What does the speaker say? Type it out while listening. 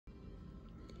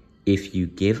If You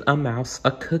Give a Mouse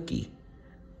a Cookie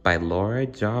by Laura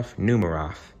Joff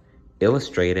Numeroff,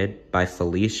 illustrated by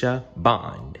Felicia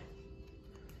Bond.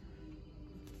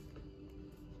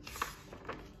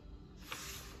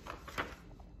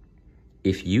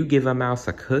 If you give a mouse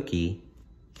a cookie,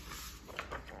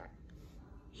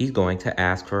 he's going to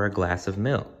ask for a glass of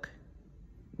milk.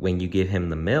 When you give him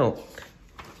the milk,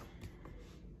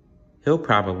 he'll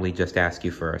probably just ask you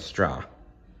for a straw.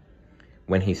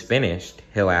 When he's finished,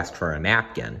 he'll ask for a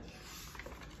napkin.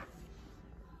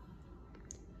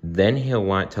 Then he'll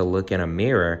want to look in a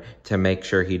mirror to make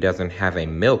sure he doesn't have a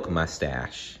milk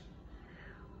mustache.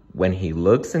 When he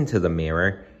looks into the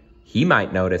mirror, he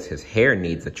might notice his hair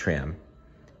needs a trim.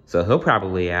 So he'll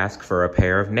probably ask for a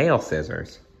pair of nail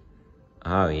scissors.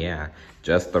 Oh yeah,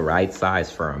 just the right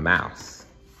size for a mouse.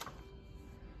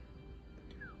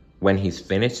 When he's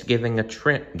finished giving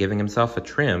himself a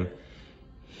trim,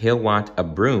 he'll want a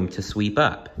broom to sweep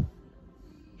up.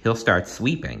 He'll start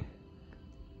sweeping.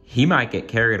 He might get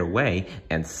carried away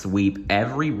and sweep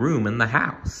every room in the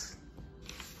house.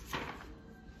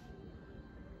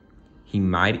 He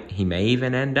may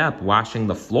even end up washing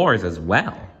the floors as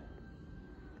well.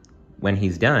 When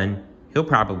he's done, he'll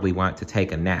probably want to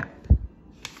take a nap.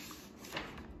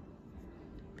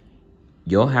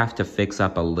 You'll have to fix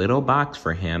up a little box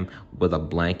for him with a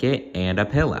blanket and a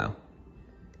pillow.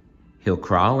 He'll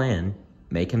crawl in,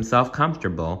 make himself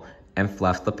comfortable, and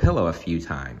fluff the pillow a few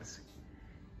times.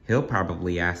 He'll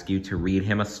probably ask you to read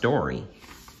him a story.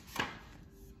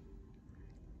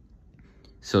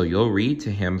 So you'll read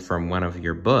to him from one of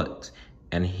your books,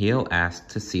 and he'll ask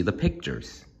to see the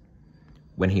pictures.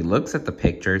 When he looks at the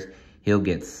pictures, he'll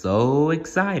get so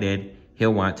excited,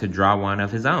 he'll want to draw one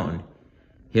of his own.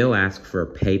 He'll ask for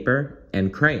paper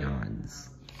and crayons.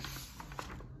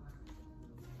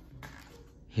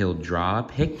 He'll draw a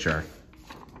picture.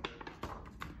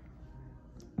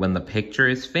 When the picture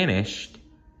is finished,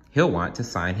 he'll want to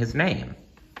sign his name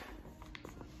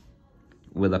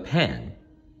with a pen.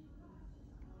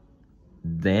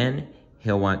 Then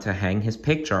he'll want to hang his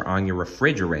picture on your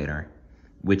refrigerator,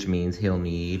 which means he'll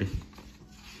need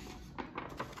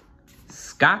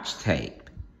Scotch tape.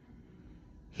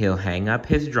 He'll hang up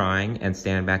his drawing and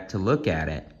stand back to look at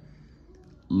it.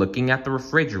 Looking at the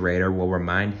refrigerator will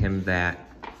remind him that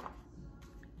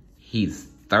he's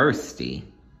thirsty.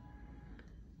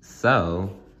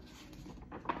 So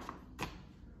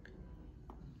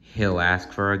he'll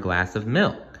ask for a glass of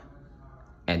milk.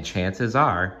 And chances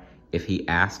are, if he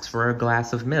asks for a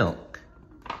glass of milk,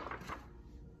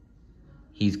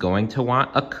 he's going to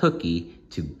want a cookie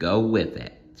to go with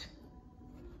it.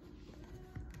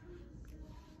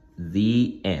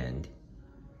 The end.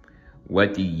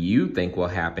 What do you think will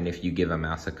happen if you give a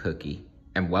mouse a cookie?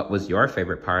 And what was your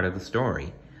favorite part of the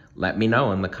story? Let me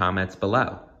know in the comments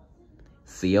below.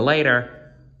 See you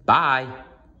later. Bye.